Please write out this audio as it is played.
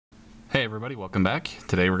Hey everybody, welcome back.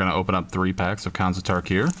 Today we're going to open up 3 packs of Cons of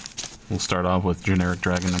Tarkir. We'll start off with generic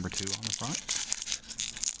dragon number 2 on the front.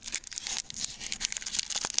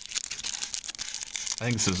 I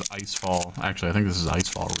think this is Icefall. Actually, I think this is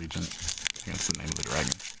Icefall Regent. I think that's the name of the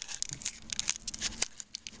dragon.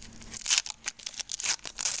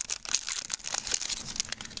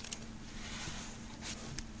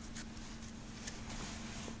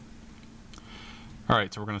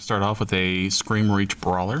 Alright, so we're going to start off with a Scream Reach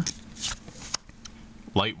Brawler,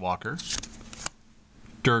 Lightwalker,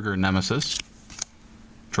 Durger Nemesis,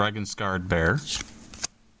 Dragon Scarred Bear,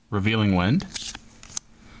 Revealing Wind,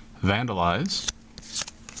 Vandalize,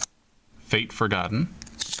 Fate Forgotten,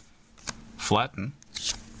 Flatten,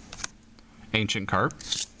 Ancient Carp.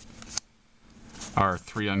 Our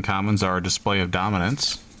 3 uncommons are Display of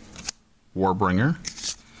Dominance, Warbringer,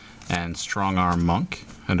 and Strong Arm Monk.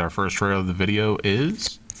 And our first rare of the video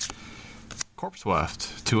is Corpse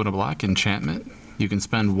Weft. 2 and a black enchantment. You can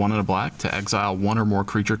spend 1 and a black to exile 1 or more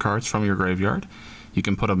creature cards from your graveyard. You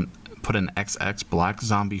can put an XX black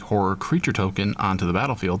zombie horror creature token onto the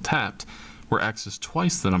battlefield tapped, where X is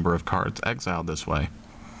twice the number of cards exiled this way.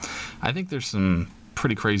 I think there's some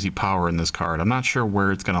pretty crazy power in this card. I'm not sure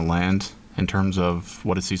where it's going to land in terms of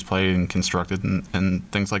what it sees played and constructed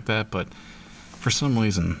and things like that, but for some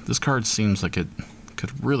reason, this card seems like it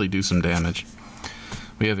could really do some damage.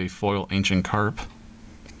 We have a foil Ancient Carp.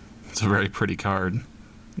 It's a very pretty card.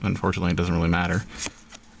 Unfortunately, it doesn't really matter.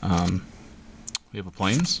 We have a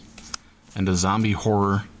Plains and a zombie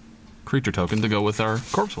horror creature token to go with our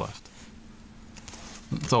Corpse Weft.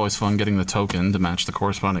 It's always fun getting the token to match the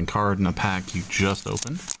corresponding card in a pack you just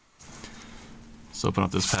opened. Let's open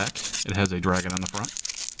up this pack. It has a dragon on the front.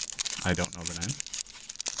 I don't know the name.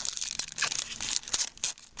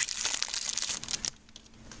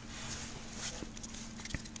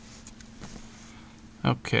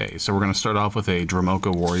 Okay, so we're going to start off with a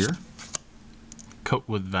Dromoka Warrior, Coat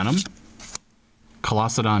with Venom,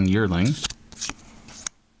 Colossedon Yearling,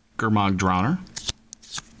 Gurmag Drowner,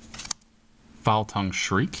 Foul Tongue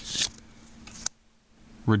Shriek,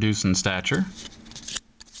 Reduce in Stature,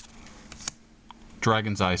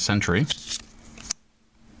 Dragon's Eye Sentry,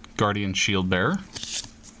 Guardian Shield Bearer,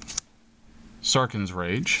 Sarkhan's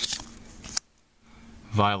Rage,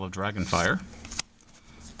 Vial of Dragonfire,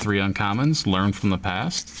 3 uncommons, Learn from the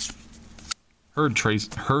Past, Herd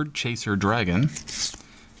Chaser Dragon,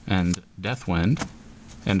 and Deathwind.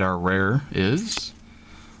 And our rare is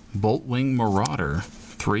Boltwing Marauder,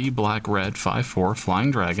 3 black-red, 5/4 flying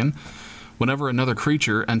dragon. Whenever another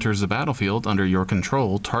creature enters the battlefield under your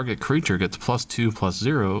control, target creature gets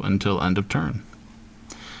 +2/+0 until end of turn.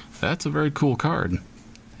 That's a very cool card,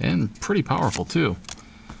 and pretty powerful too.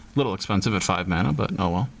 A little expensive at 5 mana, but oh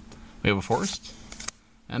well. We have a Forest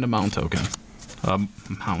and a Mount token. A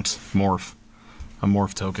Morph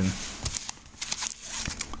token.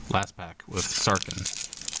 Last pack with Sarkhan.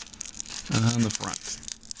 On the front.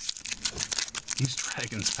 These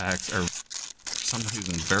Dragons packs are, for some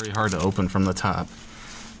reason, very hard to open from the top.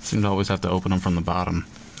 Seem to always have to open them from the bottom.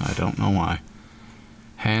 I don't know why.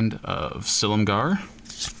 Hand of Silumgar,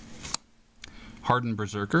 Hardened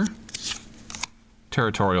Berserker,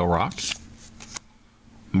 Territorial Rock,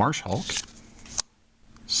 Marsh Hulk,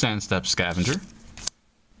 Sandstep Scavenger,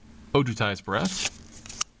 Odutai's Breath,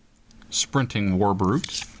 Sprinting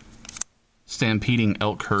Warbrute, Stampeding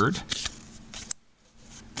Elk Herd,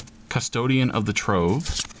 Custodian of the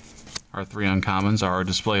Trove. Our 3 uncommons are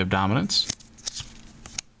Display of Dominance,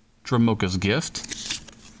 Dromoka's Gift,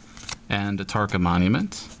 and a Tarka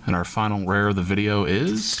Monument. And our final rare of the video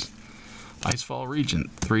is Icefall Regent.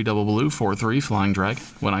 3 double blue, 4/3 flying dragon.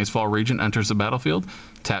 When Icefall Regent enters the battlefield,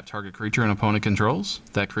 tap target creature an opponent controls.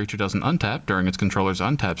 That creature doesn't untap during its controller's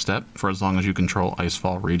untap step for as long as you control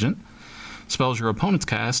Icefall Regent. Spells your opponents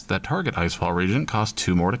cast that target Icefall Regent cost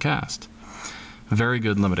 2 more to cast. Very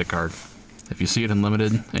good limited card. If you see it in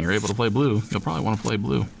limited and you're able to play blue, you'll probably want to play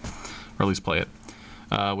blue, or at least play it.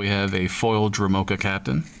 We have a foil Dromoka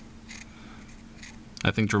Captain.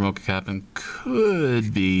 I think Dromoka Captain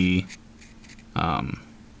could be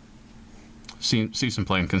see some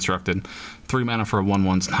play in Constructed. 3 mana for a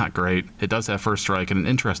 1/1's not great. It does have First Strike and an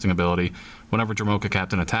interesting ability. Whenever Dromoka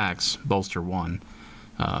Captain attacks, bolster 1.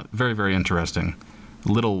 Very, very interesting.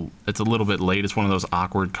 It's a little bit late. It's one of those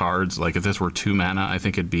awkward cards. Like if this were 2 mana, I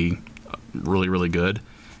think it'd be really, really good.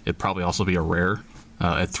 It'd probably also be a rare.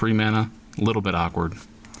 At 3 mana, a little bit awkward,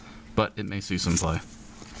 but it may see some play.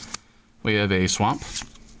 We have a Swamp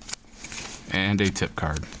and a Tip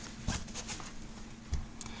card.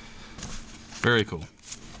 Very cool.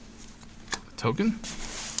 Token.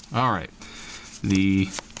 All right. The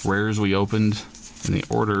rares we opened in the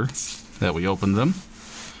order that we opened them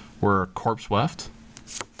were Corpse Weft,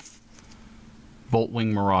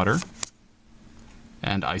 Boltwing Marauder,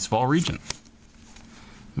 and Icefall Regent.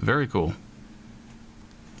 Very cool.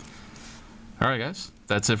 Alright guys,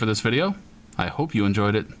 that's it for this video. I hope you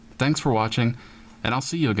enjoyed it. Thanks for watching, and I'll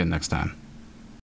see you again next time.